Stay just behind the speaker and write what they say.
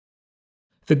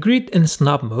The grid and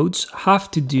snap modes have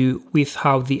to do with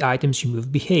how the items you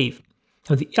move behave.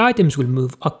 Now the items will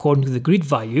move according to the grid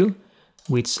value,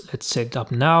 which let's set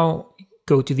up now.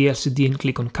 Go to the LCD and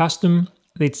click on custom.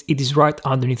 It is right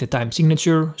underneath the time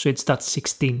signature, so it's that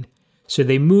 16. So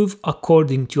they move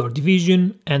according to our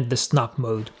division and the snap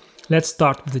mode. Let's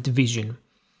start with the division.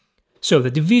 So the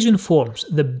division forms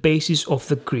the basis of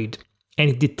the grid, and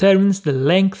it determines the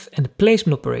length and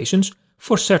placement operations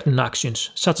for certain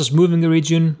actions, such as moving a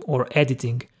region or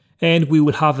editing, and we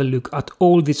will have a look at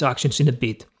all these actions in a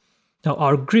bit. Now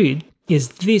our grid is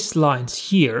these lines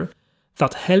here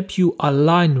that help you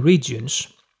align regions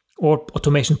or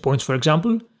automation points, for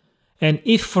example, and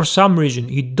if for some reason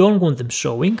you don't want them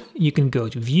showing, you can go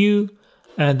to View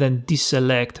and then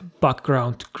deselect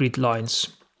Background Grid Lines,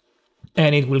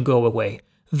 and it will go away.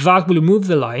 That will remove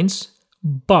the lines,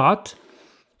 but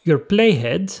your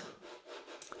playhead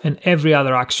and every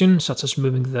other action, such as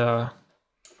moving the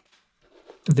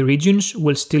regions,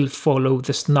 will still follow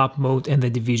the snap mode and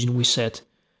the division we set.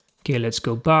 Okay, let's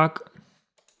go back.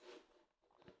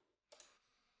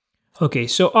 Okay,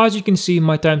 so as you can see,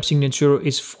 my time signature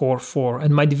is 4-4,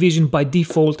 and my division by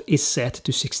default is set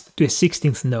to a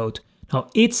 16th node. Now,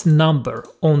 its number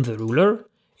on the ruler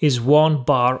is 1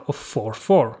 bar of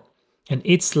 4-4, and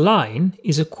its line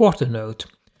is a quarter node.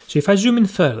 So if I zoom in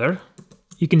further,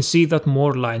 you can see that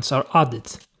more lines are added.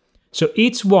 So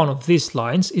each one of these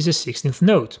lines is a 16th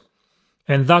node,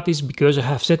 and that is because I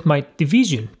have set my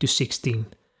division to 16.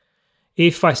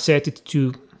 If I set it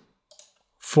to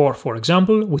 4, for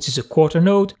example, which is a quarter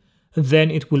node, then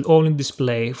it will only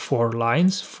display 4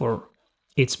 lines for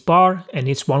each bar, and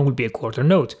each one will be a quarter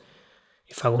node.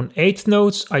 If I want 8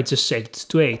 nodes, I just set it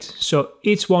to 8. So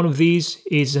each one of these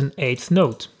is an 8th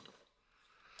node.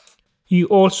 You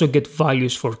also get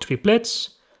values for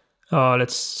triplets.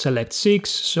 Let's select 6.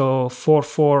 So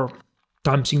 4-4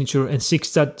 time signature and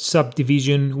 6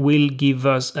 subdivision will give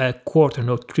us a quarter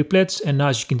node triplets. And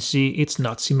as you can see, it's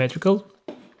not symmetrical.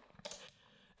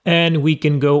 And we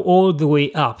can go all the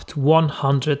way up to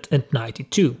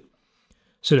 192.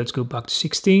 So let's go back to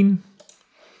 16.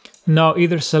 Now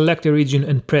either select a region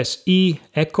and press E,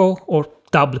 echo, or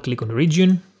double click on a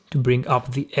region to bring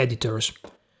up the editors.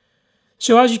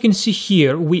 So as you can see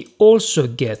here, we also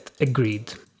get a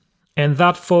grid, and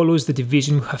that follows the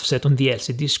division we have set on the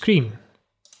LCD screen.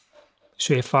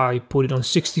 So if I put it on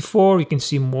 64, you can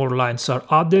see more lines are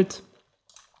added.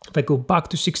 If I go back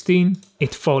to 16,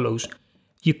 it follows.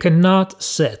 You cannot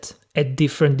set a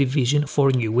different division for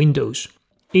new windows.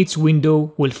 Each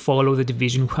window will follow the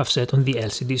division we have set on the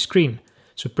LCD screen.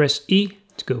 So press E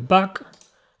to go back,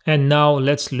 and now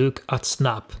let's look at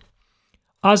Snap.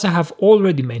 As I have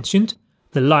already mentioned,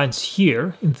 the lines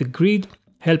here in the grid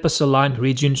help us align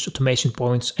regions, automation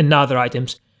points, and other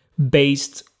items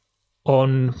based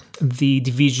on the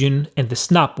division and the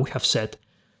snap we have set.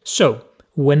 So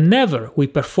whenever we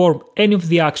perform any of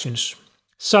the actions,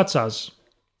 such as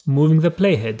moving the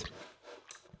playhead,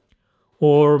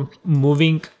 or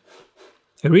moving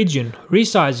a region,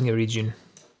 resizing a region,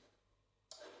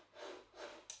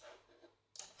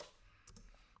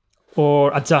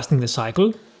 or adjusting the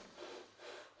cycle,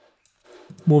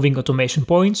 moving automation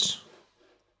points,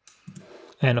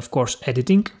 and of course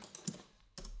editing.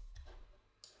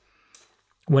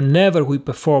 Whenever we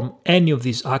perform any of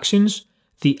these actions,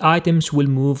 the items will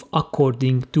move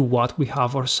according to what we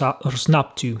have our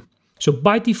snap to. So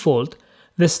by default,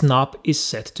 the snap is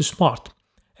set to smart.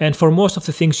 And for most of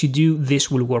the things you do,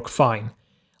 this will work fine.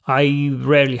 I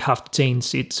rarely have to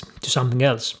change it to something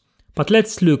else. But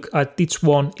let's look at each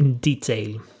one in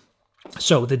detail.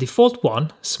 So the default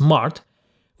one, smart,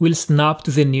 will snap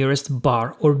to the nearest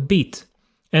bar or bit.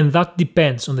 And that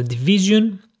depends on the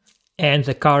division and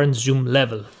the current zoom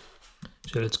level.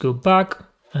 So let's go back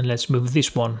and let's move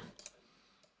this one.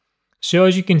 So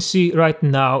as you can see right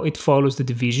now, it follows the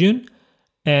division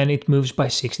and it moves by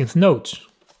 16th nodes.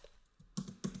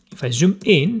 If I zoom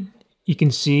in, you can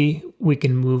see we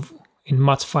can move in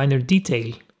much finer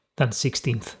detail than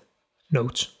 16th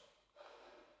nodes.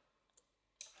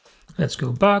 Let's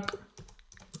go back.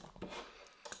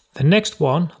 The next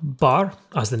one, bar,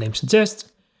 as the name suggests,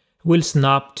 will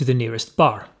snap to the nearest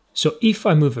bar. So if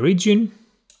I move a region,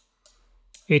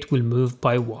 it will move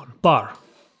by 1 bar.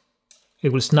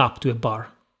 It will snap to a bar.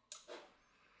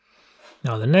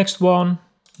 Now the next one,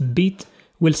 bit,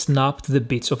 will snap to the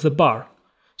bits of the bar.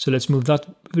 So let's move that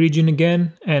region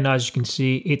again, and as you can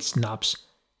see, it snaps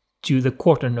to the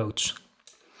quarter nodes.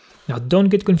 Now don't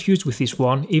get confused with this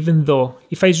one, even though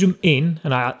if I zoom in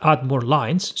and I add more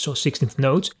lines, so 16th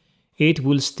nodes, it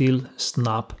will still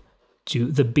snap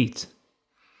to the bit.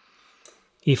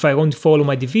 If I want to follow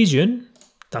my division,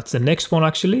 That's the next one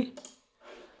actually.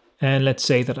 And let's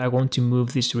say that I want to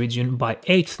move this region by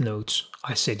 8 nodes.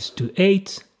 I set it to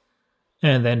 8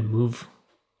 and then move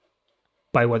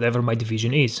by whatever my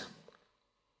division is.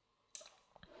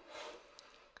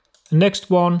 The next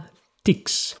one,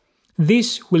 ticks.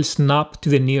 This will snap to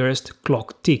the nearest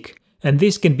clock tick, and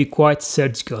this can be quite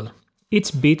surgical.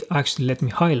 Each bit, actually let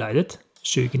me highlight it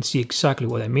so you can see exactly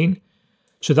what I mean.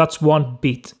 So that's one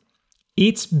bit.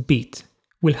 Each bit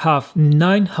will have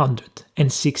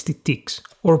 960 ticks,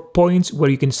 or points where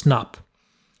you can snap.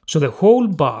 So the whole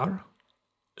bar,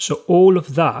 so all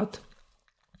of that,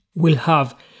 will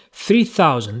have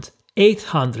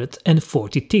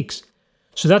 3,840 ticks.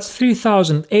 So that's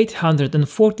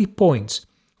 3,840 points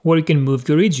where you can move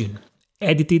your region,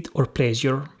 edit it, or place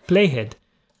your playhead.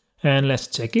 And let's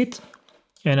check it.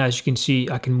 And as you can see,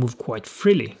 I can move quite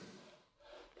freely.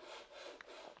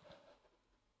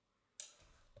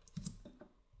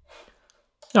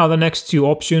 Now the next two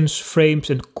options, frames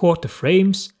and quarter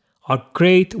frames, are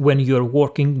great when you're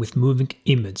working with moving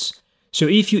image. So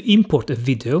if you import a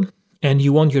video and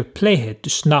you want your playhead to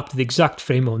snap to the exact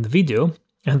frame on the video,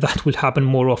 and that will happen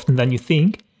more often than you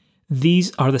think,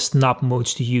 these are the snap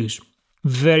modes to use.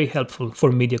 Very helpful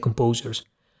for media composers.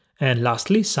 And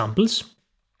lastly, samples.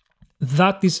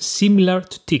 That is similar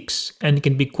to ticks and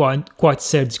can be quite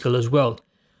surgical as well.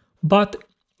 But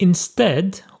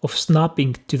instead of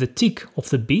snapping to the tick of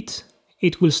the beat,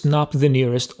 it will snap to the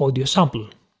nearest audio sample.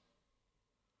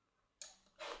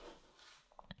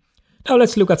 Now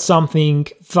let's look at something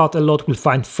that a lot will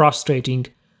find frustrating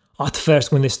at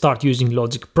first when they start using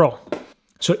Logic Pro.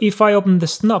 So if I open the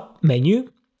snap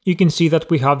menu, you can see that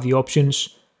we have the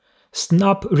options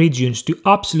snap regions to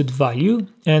absolute value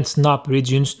and snap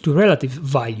regions to relative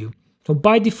value. So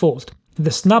by default,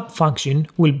 the snap function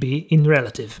will be in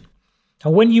relative.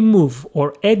 Now when you move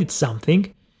or edit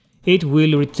something, it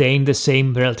will retain the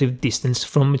same relative distance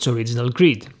from its original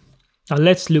grid. Now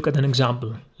let's look at an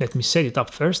example. Let me set it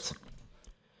up first.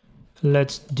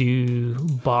 Let's do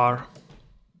bar.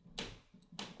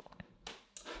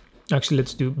 Actually,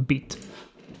 let's do beat.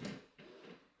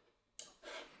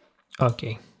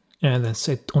 Okay, and then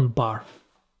set on bar.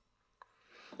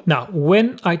 Now,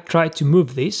 when I try to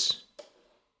move this,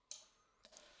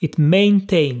 it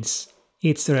maintains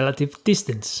its relative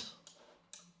distance.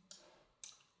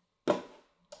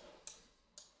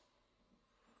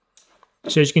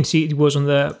 So as you can see, it was on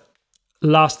the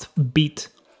last beat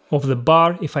of the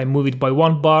bar. If I move it by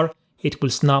 1 bar, it will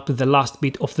snap to the last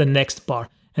beat of the next bar.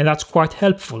 And that's quite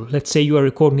helpful. Let's say you are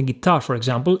recording a guitar, for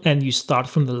example, and you start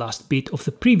from the last beat of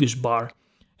the previous bar.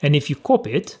 And if you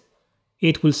copy it,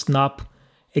 it will snap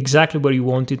exactly where you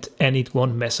want it and it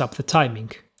won't mess up the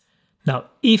timing. Now,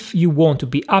 if you want to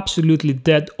be absolutely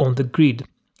dead on the grid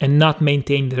and not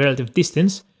maintain the relative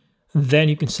distance, then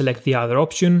you can select the other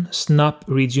option, snap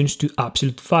regions to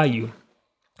absolute value.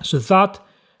 So that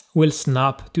will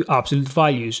snap to absolute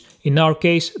values, in our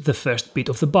case, the first beat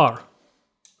of the bar.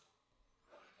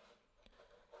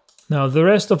 Now the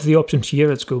rest of the options here,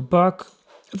 let's go back.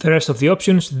 The rest of the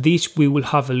options, this we will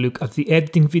have a look at the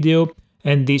editing video,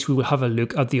 and this we will have a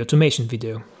look at the automation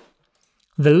video.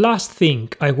 The last thing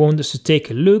I want us to take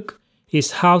a look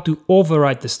is how to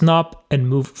override the snap and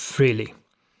move freely.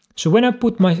 So when I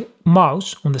put my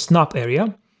mouse on the snap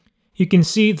area, you can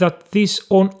see that this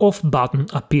on-off button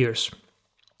appears.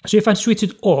 So if I switch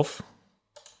it off,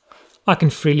 I can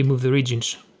freely move the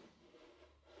regions.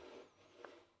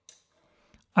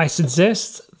 I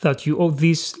suggest that you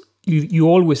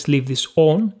always leave this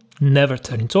on, never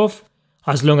turn it off,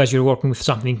 as long as you're working with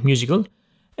something musical,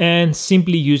 and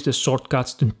simply use the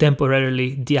shortcuts to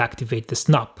temporarily deactivate the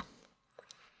snap.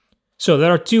 So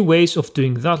there are two ways of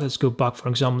doing that. Let's go back, for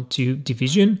example, to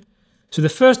division. So the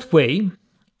first way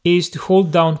is to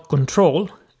hold down Control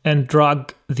and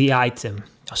drag the item.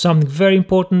 Now, something very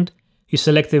important, you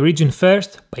select the region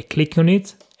first by clicking on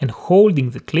it and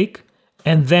holding the click,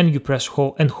 and then you press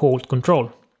hold and hold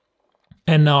Control.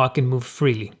 And now I can move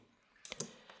freely.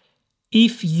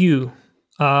 If you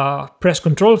press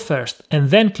Control first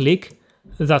and then click,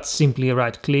 that's simply a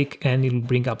right click and it will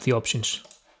bring up the options.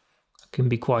 It can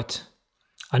be quite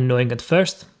annoying at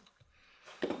first.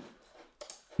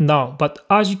 Now, but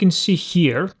as you can see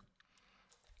here,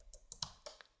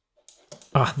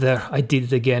 there, I did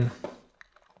it again.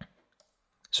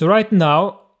 So right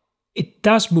now, it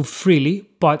does move freely,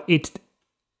 but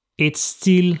it's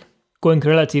still going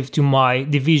relative to my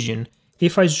division.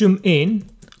 If I zoom in,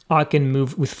 I can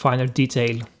move with finer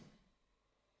detail.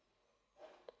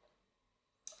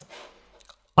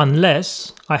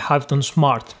 Unless I have it on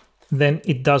smart, then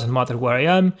it doesn't matter where I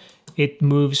am, it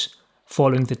moves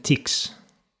following the ticks.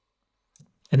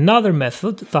 Another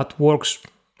method that works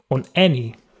on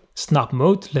any snap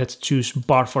mode, let's choose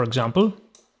bar for example,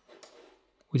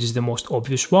 which is the most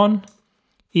obvious one,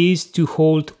 is to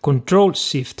hold Ctrl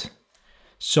Shift.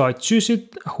 So I choose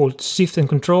it, I hold Shift and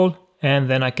Control, and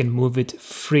then I can move it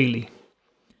freely.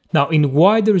 Now in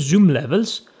wider zoom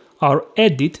levels, our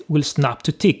edit will snap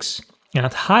to ticks, and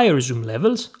at higher zoom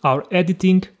levels, our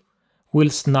editing will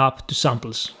snap to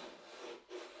samples.